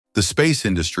The space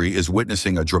industry is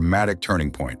witnessing a dramatic turning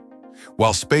point.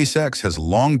 While SpaceX has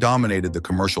long dominated the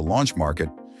commercial launch market,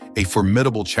 a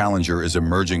formidable challenger is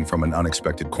emerging from an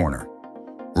unexpected corner.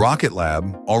 Rocket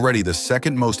Lab, already the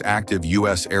second most active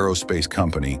U.S. aerospace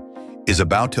company, is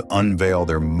about to unveil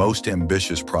their most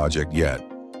ambitious project yet,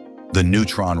 the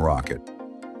Neutron rocket.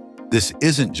 This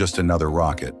isn't just another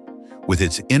rocket. With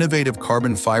its innovative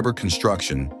carbon fiber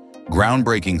construction,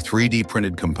 groundbreaking 3D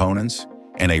printed components,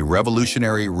 and a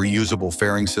revolutionary reusable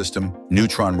fairing system,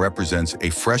 Neutron represents a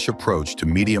fresh approach to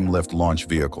medium-lift launch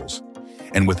vehicles.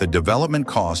 And with a development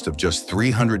cost of just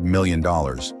 $300 million,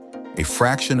 a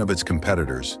fraction of its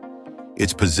competitors,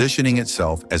 it's positioning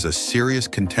itself as a serious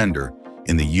contender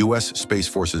in the U.S. Space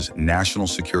Force's National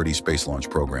Security Space Launch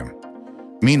Program.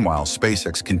 Meanwhile,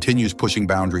 SpaceX continues pushing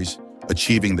boundaries,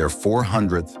 achieving their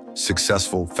 400th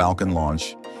successful Falcon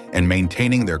launch and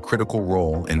maintaining their critical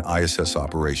role in ISS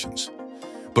operations.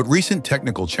 But recent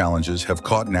technical challenges have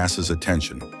caught NASA's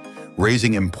attention,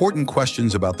 raising important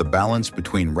questions about the balance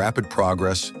between rapid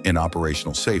progress and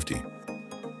operational safety.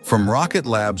 From Rocket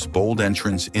Lab's bold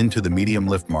entrance into the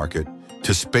medium-lift market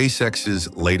to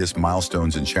SpaceX's latest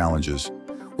milestones and challenges,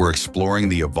 we're exploring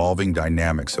the evolving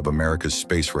dynamics of America's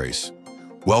space race.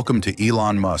 Welcome to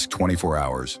Elon Musk 24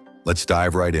 Hours. Let's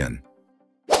dive right in.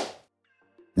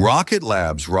 Rocket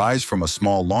Lab's rise from a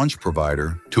small launch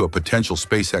provider to a potential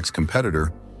SpaceX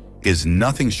competitor is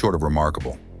nothing short of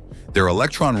remarkable. Their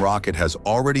Electron rocket has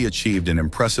already achieved an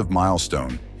impressive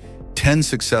milestone, 10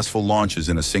 successful launches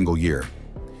in a single year.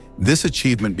 This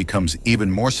achievement becomes even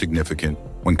more significant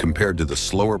when compared to the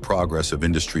slower progress of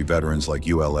industry veterans like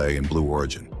ULA and Blue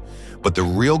Origin. But the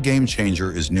real game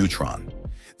changer is Neutron.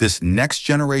 This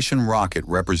next-generation rocket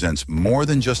represents more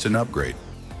than just an upgrade.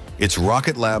 It's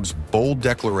Rocket Lab's bold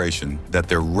declaration that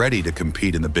they're ready to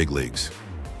compete in the big leagues.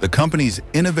 The company's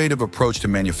innovative approach to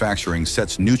manufacturing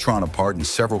sets Neutron apart in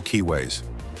several key ways.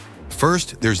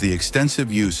 First, there's the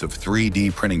extensive use of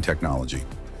 3D printing technology.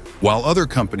 While other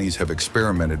companies have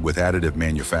experimented with additive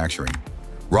manufacturing,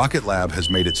 Rocket Lab has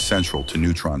made it central to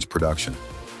Neutron's production.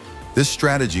 This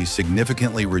strategy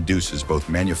significantly reduces both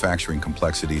manufacturing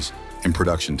complexities and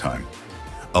production time,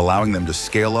 allowing them to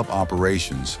scale up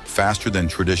operations faster than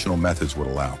traditional methods would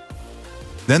allow.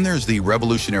 Then there's the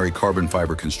revolutionary carbon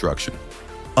fiber construction.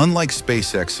 Unlike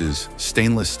SpaceX's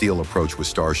stainless steel approach with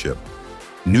Starship,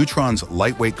 Neutron's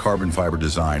lightweight carbon fiber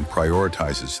design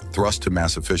prioritizes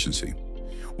thrust-to-mass efficiency.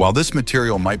 While this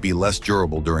material might be less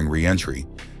durable during re-entry,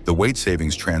 the weight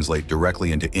savings translate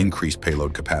directly into increased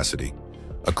payload capacity,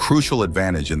 a crucial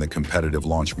advantage in the competitive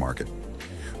launch market.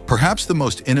 Perhaps the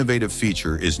most innovative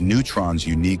feature is Neutron's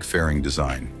unique fairing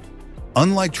design.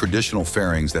 Unlike traditional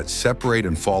fairings that separate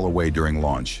and fall away during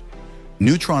launch,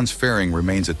 Neutron's fairing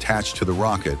remains attached to the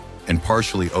rocket and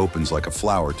partially opens like a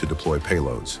flower to deploy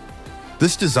payloads.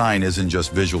 This design isn't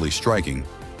just visually striking,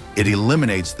 it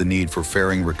eliminates the need for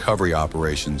fairing recovery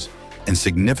operations and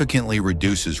significantly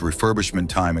reduces refurbishment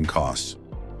time and costs.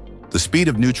 The speed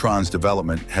of Neutron's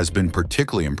development has been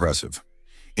particularly impressive.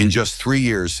 In just 3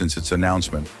 years since its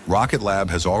announcement, Rocket Lab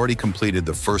has already completed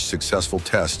the first successful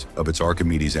test of its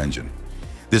Archimedes engine.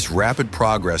 This rapid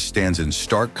progress stands in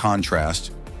stark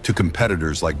contrast to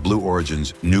competitors like Blue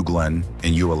Origin's New Glenn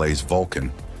and ULA's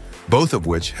Vulcan, both of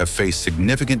which have faced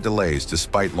significant delays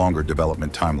despite longer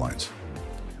development timelines.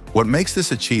 What makes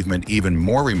this achievement even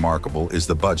more remarkable is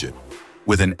the budget.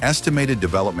 With an estimated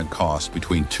development cost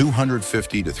between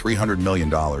 $250 to $300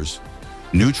 million,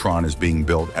 Neutron is being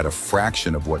built at a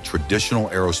fraction of what traditional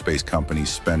aerospace companies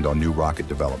spend on new rocket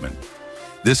development.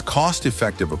 This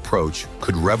cost-effective approach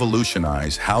could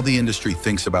revolutionize how the industry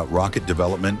thinks about rocket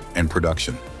development and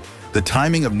production. The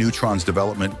timing of Neutron's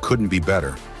development couldn't be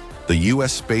better. The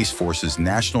U.S. Space Force's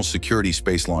National Security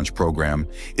Space Launch Program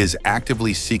is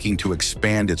actively seeking to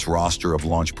expand its roster of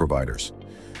launch providers.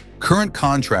 Current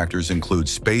contractors include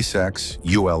SpaceX,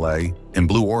 ULA, and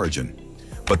Blue Origin,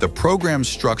 but the program's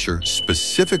structure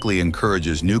specifically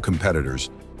encourages new competitors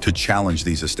to challenge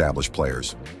these established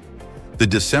players. The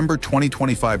December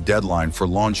 2025 deadline for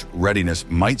launch readiness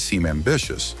might seem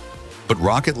ambitious, but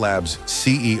Rocket Lab's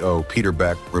CEO Peter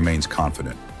Beck remains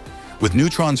confident. With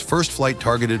Neutron's first flight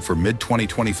targeted for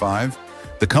mid-2025,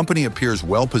 the company appears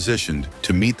well-positioned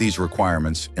to meet these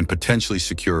requirements and potentially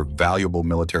secure valuable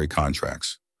military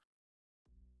contracts.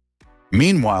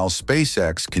 Meanwhile,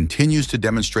 SpaceX continues to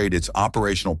demonstrate its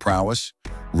operational prowess,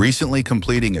 recently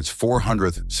completing its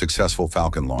 400th successful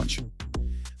Falcon launch.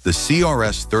 The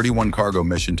CRS-31 cargo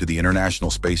mission to the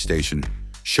International Space Station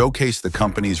showcased the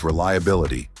company's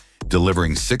reliability,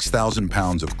 delivering 6,000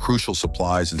 pounds of crucial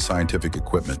supplies and scientific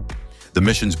equipment. The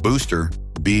mission's booster,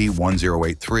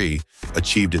 B-1083,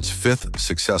 achieved its fifth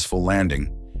successful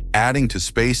landing, adding to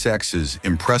SpaceX's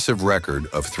impressive record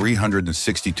of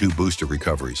 362 booster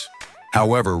recoveries.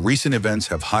 However, recent events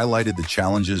have highlighted the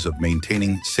challenges of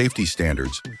maintaining safety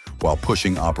standards while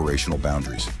pushing operational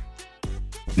boundaries.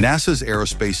 NASA's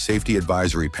Aerospace Safety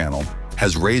Advisory Panel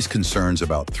has raised concerns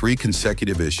about 3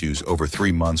 consecutive issues over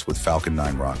 3 months with Falcon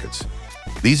 9 rockets.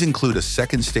 These include a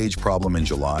second-stage problem in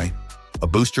July, a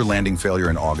booster landing failure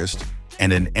in August,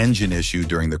 and an engine issue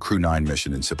during the Crew 9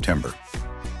 mission in September.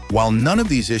 While none of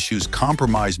these issues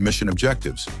compromise mission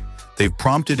objectives, they've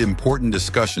prompted important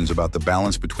discussions about the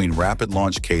balance between rapid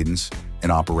launch cadence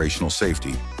and operational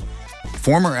safety.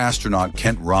 Former astronaut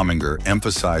Kent Rominger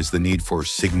emphasized the need for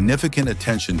significant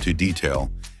attention to detail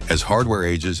as hardware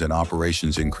ages and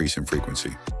operations increase in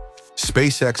frequency.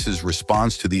 SpaceX's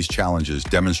response to these challenges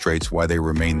demonstrates why they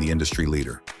remain the industry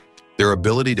leader. Their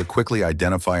ability to quickly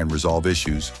identify and resolve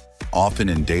issues, often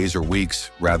in days or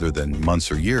weeks rather than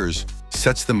months or years,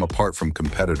 sets them apart from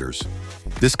competitors.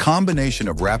 This combination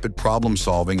of rapid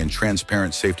problem-solving and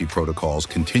transparent safety protocols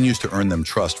continues to earn them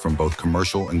trust from both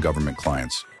commercial and government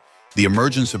clients. The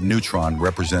emergence of Neutron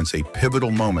represents a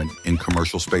pivotal moment in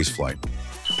commercial spaceflight.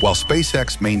 While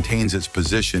SpaceX maintains its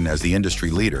position as the industry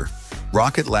leader,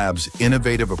 Rocket Lab's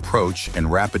innovative approach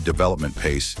and rapid development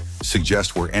pace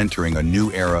suggest we're entering a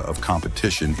new era of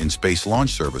competition in space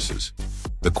launch services.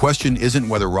 The question isn't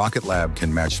whether Rocket Lab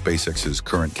can match SpaceX's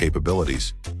current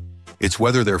capabilities. It's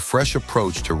whether their fresh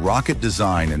approach to rocket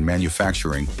design and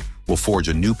manufacturing will forge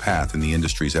a new path in the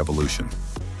industry's evolution.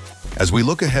 As we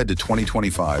look ahead to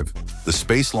 2025, the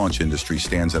space launch industry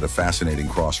stands at a fascinating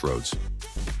crossroads.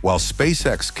 While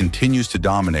SpaceX continues to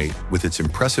dominate with its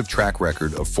impressive track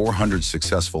record of 400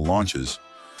 successful launches,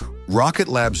 Rocket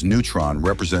Lab's Neutron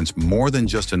represents more than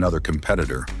just another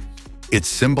competitor. It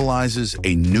symbolizes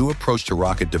a new approach to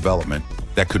rocket development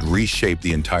that could reshape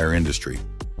the entire industry.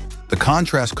 The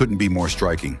contrast couldn't be more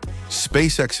striking.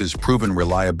 SpaceX's proven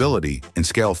reliability and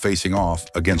scale facing off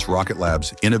against Rocket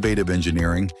Lab's innovative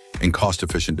engineering and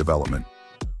cost-efficient development.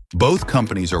 Both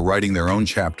companies are writing their own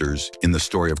chapters in the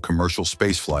story of commercial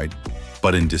spaceflight,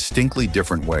 but in distinctly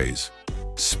different ways.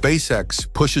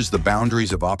 SpaceX pushes the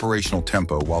boundaries of operational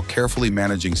tempo while carefully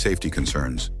managing safety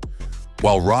concerns,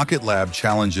 while Rocket Lab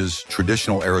challenges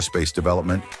traditional aerospace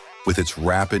development with its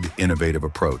rapid, innovative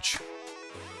approach.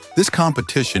 This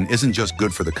competition isn't just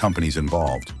good for the companies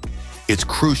involved. It's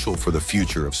crucial for the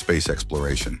future of space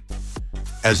exploration.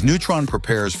 As Neutron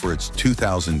prepares for its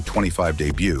 2025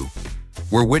 debut,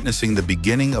 we're witnessing the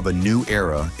beginning of a new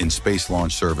era in space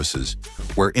launch services,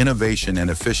 where innovation and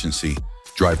efficiency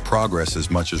drive progress as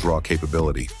much as raw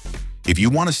capability. If you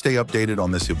want to stay updated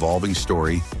on this evolving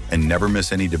story and never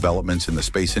miss any developments in the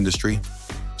space industry,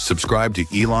 subscribe to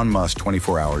Elon Musk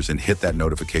 24 Hours and hit that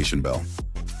notification bell.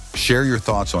 Share your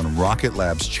thoughts on Rocket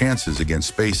Lab's chances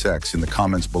against SpaceX in the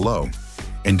comments below.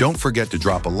 And don't forget to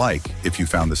drop a like if you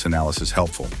found this analysis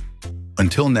helpful.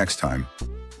 Until next time,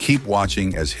 keep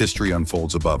watching as history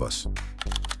unfolds above us.